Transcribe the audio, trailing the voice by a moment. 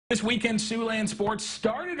This weekend, Siouxland sports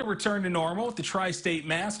started to return to normal with the Tri-State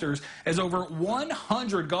Masters as over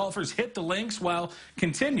 100 golfers hit the links while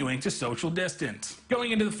continuing to social distance.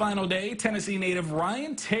 Going into the final day, Tennessee native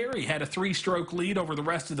Ryan Terry had a 3-stroke lead over the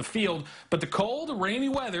rest of the field, but the cold, rainy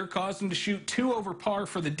weather caused him to shoot 2 over par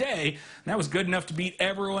for the day. And that was good enough to beat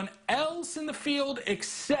everyone else in the field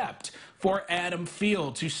except for Adam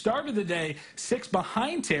Fields, who started the day 6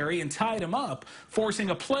 behind Terry and tied him up,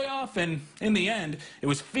 forcing a playoff, and in the end, it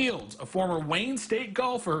was Fields, a former Wayne State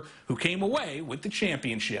golfer, who came away with the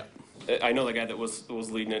championship. I know the guy that was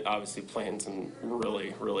leading it, obviously playing some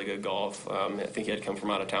really good golf. I think he had come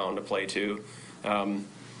from out of town to play too.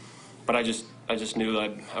 But I just knew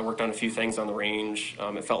I worked on a few things on the range.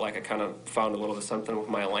 It felt like I kind of found a little bit of something with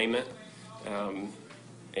my alignment.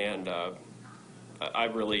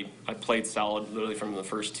 I played solid literally from the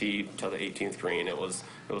first tee to the 18th green. It was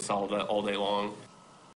solid all day long.